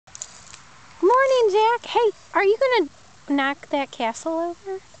Jack? Hey, are you gonna knock that castle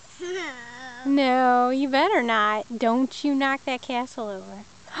over? No. No, you better not. Don't you knock that castle over.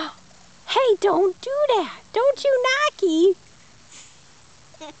 Hey, don't do that. Don't you knocky.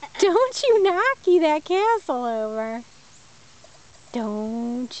 Don't you knocky that castle over.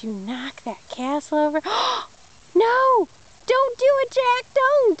 Don't you knock that castle over. No! Don't do it, Jack,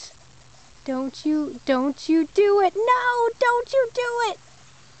 don't! Don't you do it. No, don't you do it.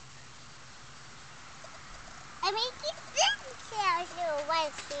 I make it sandcastle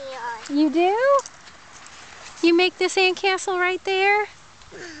right here. You do? You make the sandcastle right there?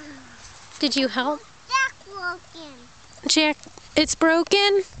 Did you help? Jack broken. Jack, it's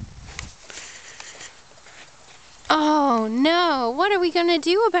broken? Oh no, what are we gonna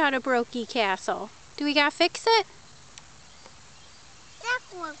do about a brokey castle? Do we gotta fix it? Jack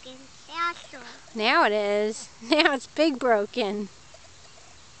broken castle. Now it is. Now it's big broken.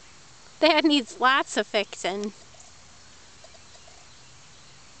 That needs lots of fixing.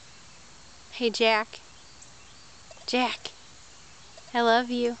 Hey Jack. Jack, I love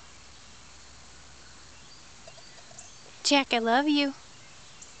you. Jack, I love you.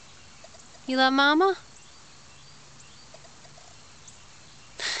 You love Mama?